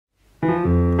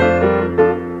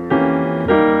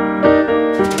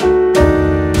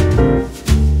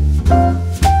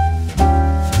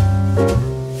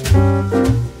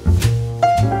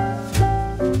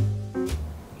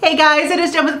guys, it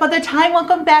is Jen with Mother Time.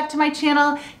 Welcome back to my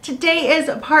channel. Today is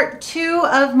part 2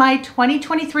 of my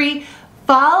 2023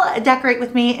 fall decorate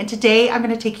with me, and today I'm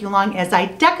going to take you along as I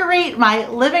decorate my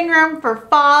living room for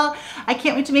fall. I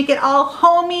can't wait to make it all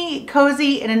homey,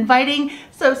 cozy, and inviting,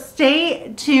 so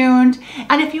stay tuned.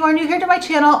 And if you are new here to my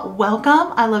channel,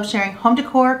 welcome. I love sharing home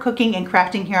decor, cooking, and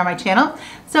crafting here on my channel.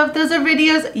 So if those are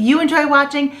videos you enjoy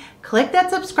watching, click that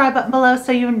subscribe button below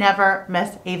so you never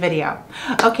miss a video.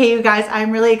 Okay, you guys,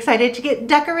 I'm really excited to get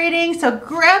decorating, so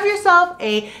grab yourself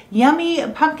a yummy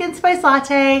pumpkin spice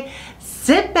latte,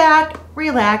 sit back,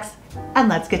 relax, and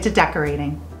let's get to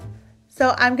decorating.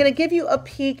 So I'm gonna give you a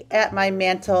peek at my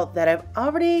mantle that I've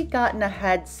already gotten a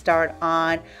head start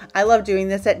on. I love doing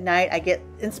this at night. I get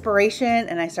inspiration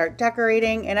and I start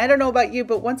decorating, and I don't know about you,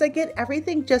 but once I get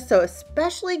everything just so,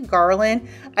 especially garland,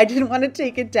 I didn't want to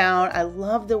take it down. I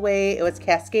love the way it was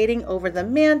cascading over the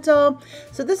mantle.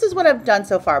 So this is what I've done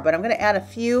so far, but I'm gonna add a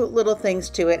few little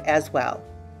things to it as well.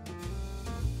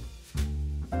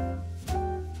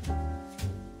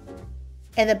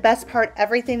 And the best part,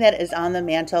 everything that is on the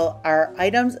mantle are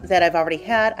items that I've already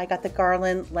had. I got the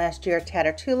garland last year,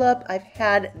 Tatter Tulip. I've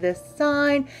had this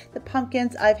sign, the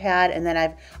pumpkins I've had, and then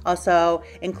I've also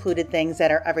included things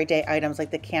that are everyday items like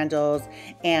the candles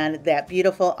and that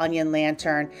beautiful onion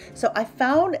lantern. So I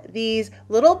found these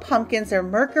little pumpkins. They're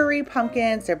mercury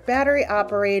pumpkins. They're battery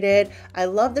operated. I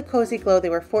love the Cozy Glow. They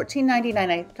were $14.99.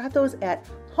 I got those at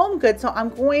Home Goods, so I'm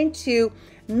going to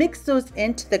mix those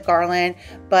into the garland,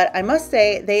 but I must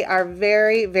say they are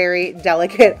very, very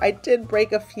delicate. I did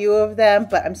break a few of them,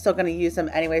 but I'm still going to use them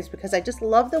anyways because I just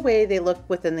love the way they look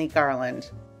within the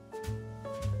garland.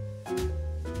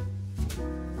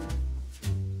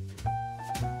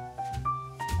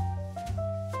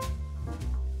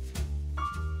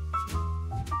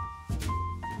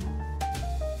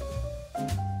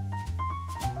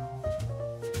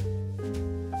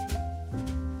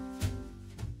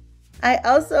 I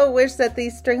also wish that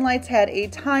these string lights had a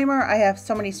timer. I have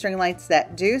so many string lights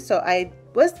that do, so I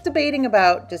was debating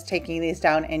about just taking these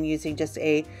down and using just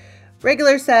a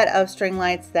regular set of string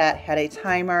lights that had a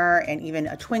timer and even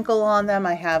a twinkle on them.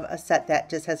 I have a set that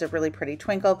just has a really pretty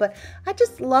twinkle, but I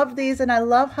just love these and I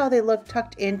love how they look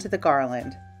tucked into the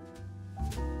garland.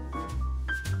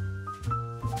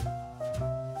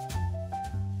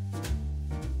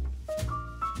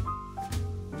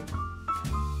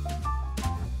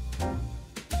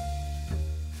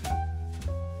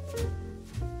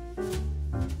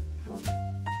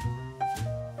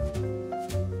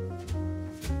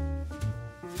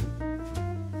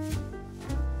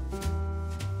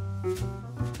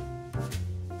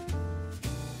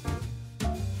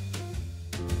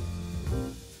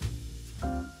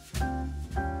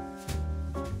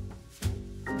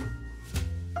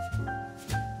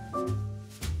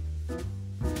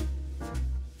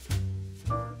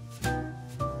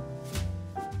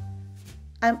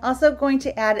 I'm also going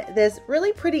to add this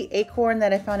really pretty acorn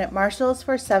that I found at Marshall's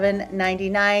for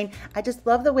 $7.99. I just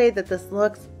love the way that this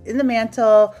looks in the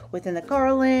mantle, within the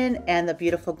garland, and the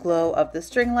beautiful glow of the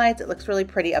string lights. It looks really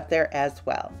pretty up there as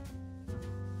well.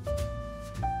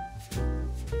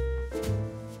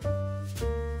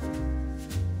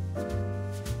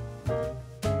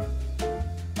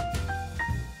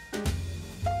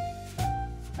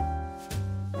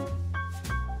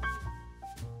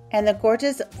 And the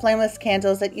gorgeous flameless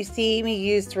candles that you see me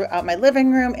use throughout my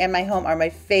living room and my home are my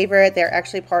favorite. They're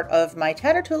actually part of my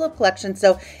Tatter Tulip collection.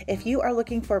 So if you are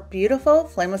looking for beautiful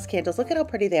flameless candles, look at how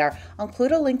pretty they are. I'll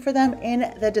include a link for them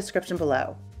in the description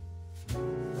below.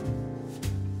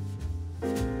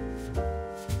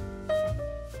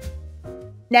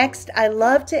 Next, I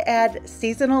love to add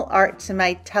seasonal art to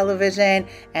my television,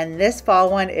 and this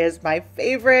fall one is my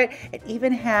favorite. It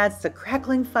even has the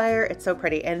crackling fire. It's so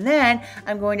pretty. And then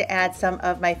I'm going to add some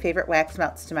of my favorite wax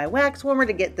melts to my wax warmer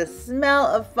to get the smell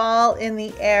of fall in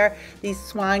the air. These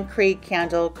Swan Creek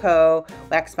Candle Co.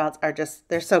 wax melts are just,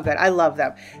 they're so good. I love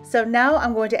them. So now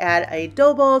I'm going to add a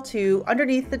dough bowl to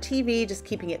underneath the TV, just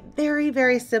keeping it very,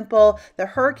 very simple. The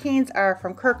Hurricanes are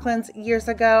from Kirkland's years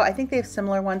ago. I think they have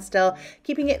similar ones still.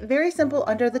 Keeping it very simple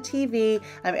under the TV.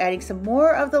 I'm adding some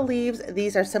more of the leaves.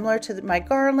 These are similar to my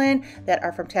garland that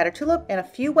are from Tatter Tulip, and a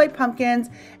few white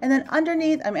pumpkins. And then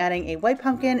underneath, I'm adding a white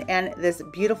pumpkin and this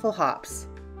beautiful hops.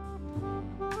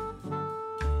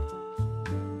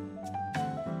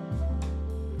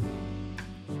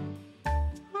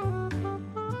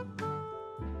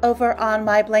 Over on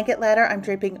my blanket ladder, I'm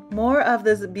draping more of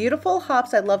this beautiful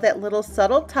hops. I love that little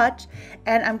subtle touch.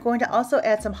 And I'm going to also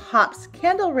add some hops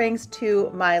candle rings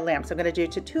to my lamps. I'm going to do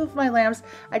to two of my lamps.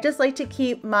 I just like to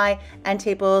keep my end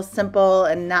table simple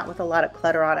and not with a lot of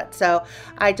clutter on it. So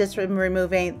I just am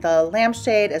removing the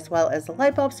lampshade as well as the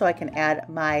light bulb so I can add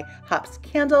my hops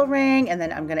candle ring. And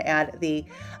then I'm going to add the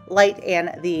light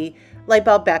and the light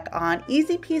bulb back on.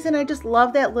 Easy peasy, and I just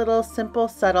love that little simple,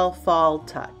 subtle fall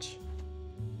touch.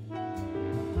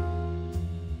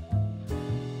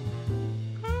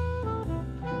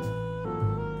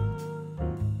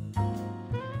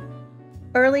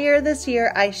 Earlier this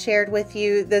year, I shared with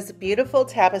you this beautiful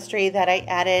tapestry that I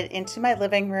added into my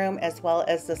living room as well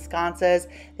as the sconces.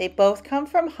 They both come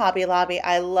from Hobby Lobby.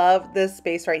 I love this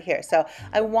space right here. So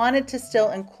I wanted to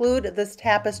still include this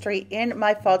tapestry in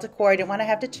my fall decor. I didn't want to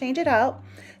have to change it out.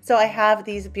 So I have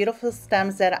these beautiful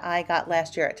stems that I got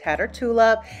last year at Tattered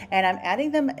Tulip, and I'm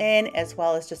adding them in as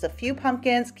well as just a few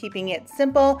pumpkins, keeping it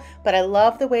simple, but I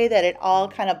love the way that it all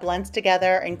kind of blends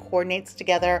together and coordinates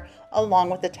together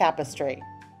along with the tapestry.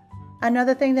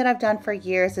 Another thing that I've done for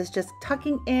years is just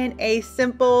tucking in a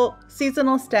simple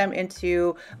seasonal stem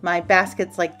into my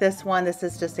baskets like this one. This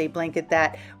is just a blanket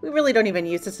that we really don't even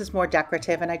use. This is more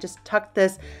decorative, and I just tucked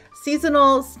this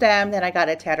seasonal stem that I got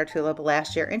at Tattered Tulip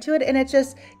last year into it, and it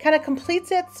just kind of completes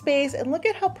that space. And look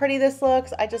at how pretty this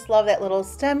looks. I just love that little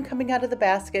stem coming out of the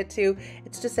basket too.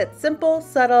 It's just that simple,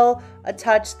 subtle, a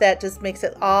touch that just makes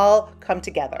it all come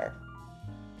together.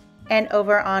 And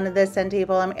over on this end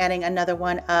table, I'm adding another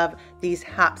one of these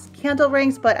hops candle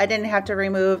rings, but I didn't have to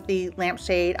remove the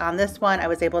lampshade on this one. I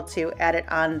was able to add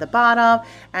it on the bottom,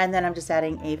 and then I'm just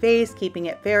adding a vase, keeping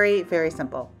it very, very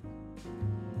simple.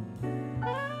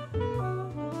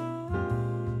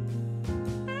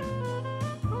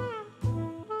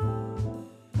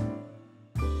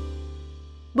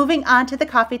 Moving on to the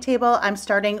coffee table, I'm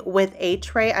starting with a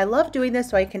tray. I love doing this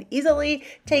so I can easily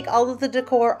take all of the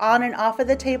decor on and off of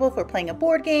the table if we're playing a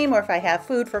board game or if I have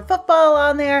food for football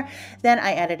on there. Then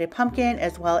I added a pumpkin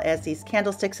as well as these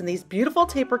candlesticks and these beautiful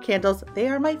taper candles. They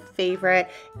are my favorite,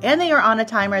 and they are on a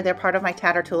timer. They're part of my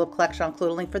Tattered Tulip collection. I'll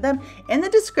include a link for them in the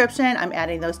description. I'm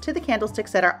adding those to the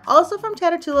candlesticks that are also from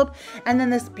Tattered Tulip, and then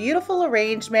this beautiful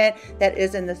arrangement that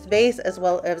is in this vase as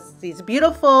well as these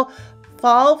beautiful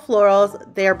fall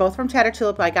florals. They are both from Tattered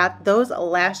Tulip. I got those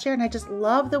last year, and I just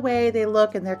love the way they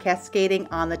look, and they're cascading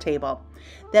on the table.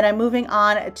 Then I'm moving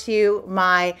on to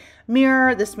my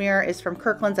mirror. This mirror is from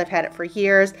Kirkland's. I've had it for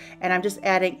years, and I'm just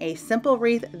adding a simple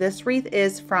wreath. This wreath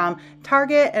is from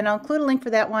Target, and I'll include a link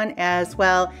for that one as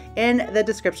well in the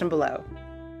description below.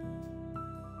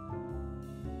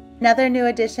 Another new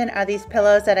addition are these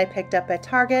pillows that I picked up at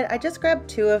Target. I just grabbed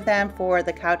two of them for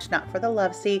the couch, not for the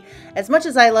love seat. As much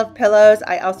as I love pillows,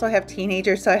 I also have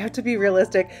teenagers, so I have to be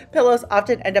realistic. Pillows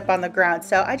often end up on the ground,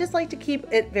 so I just like to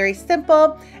keep it very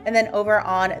simple. And then over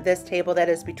on this table that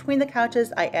is between the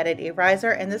couches, I added a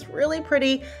riser and this really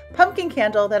pretty pumpkin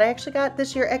candle that I actually got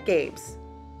this year at Gabe's.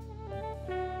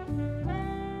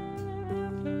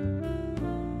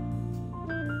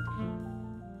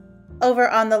 Over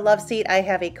on the love seat, I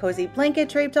have a cozy blanket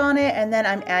draped on it, and then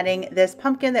I'm adding this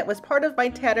pumpkin that was part of my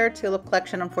Tattered Tulip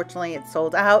collection. Unfortunately, it's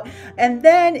sold out. And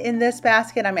then in this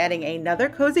basket, I'm adding another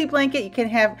cozy blanket. You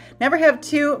can never have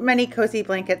too many cozy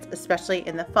blankets, especially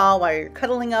in the fall while you're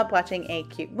cuddling up watching a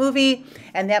cute movie.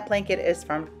 And that blanket is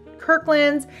from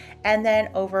Kirkland's. And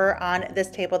then over on this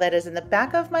table that is in the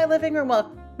back of my living room,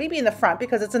 well, maybe in the front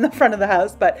because it's in the front of the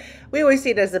house, but we always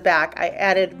see it as the back. I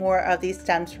added more of these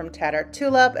stems from Tattered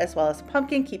Tulip as well as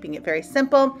pumpkin, keeping it very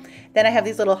simple. Then I have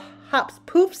these little hops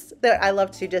poofs that I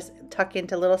love to just tuck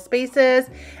into little spaces.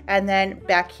 And then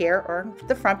back here, or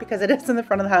the front because it is in the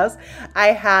front of the house, I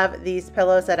have these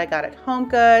pillows that I got at Home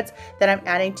Goods that I'm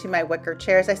adding to my wicker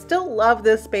chairs. I still love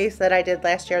this space that I did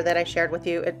last year that I shared with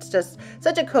you. It's just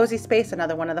such a cozy space,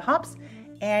 another one of the hops.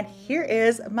 And here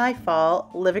is my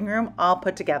fall living room all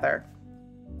put together.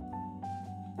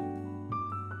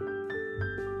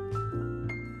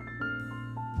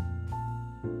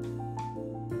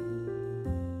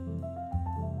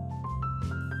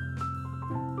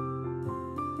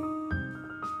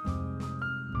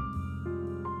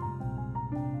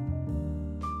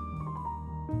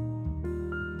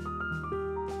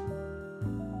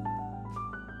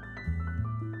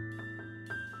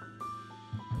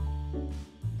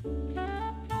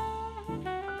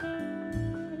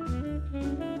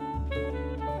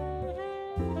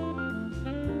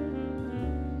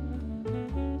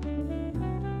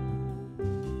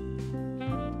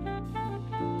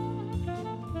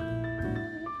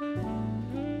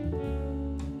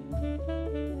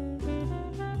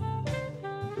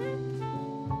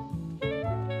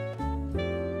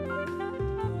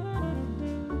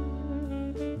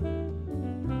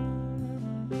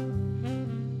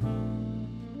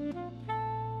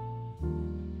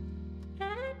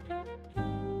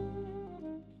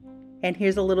 And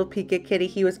here's a little peek at Kitty.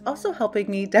 He was also helping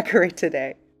me decorate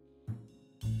today.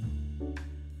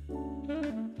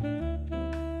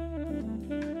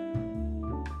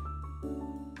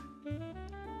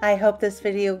 I hope this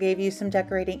video gave you some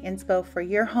decorating inspo for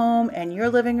your home and your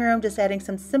living room, just adding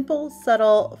some simple,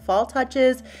 subtle fall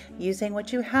touches, using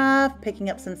what you have,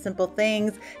 picking up some simple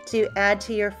things to add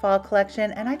to your fall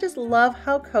collection. And I just love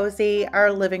how cozy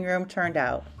our living room turned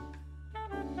out.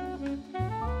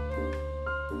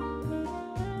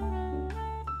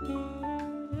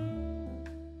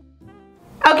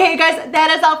 Okay guys,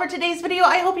 that is all for today's video.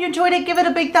 I hope you enjoyed it. Give it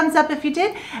a big thumbs up if you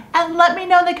did, and let me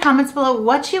know in the comments below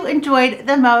what you enjoyed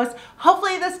the most.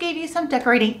 Hopefully this gave you some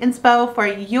decorating inspo for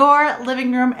your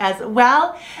living room as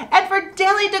well. And for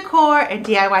daily decor and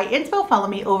DIY inspo, follow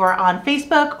me over on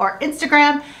Facebook or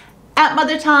Instagram at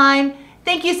Mother Time.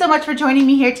 Thank you so much for joining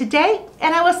me here today,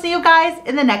 and I will see you guys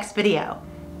in the next video.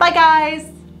 Bye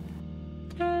guys.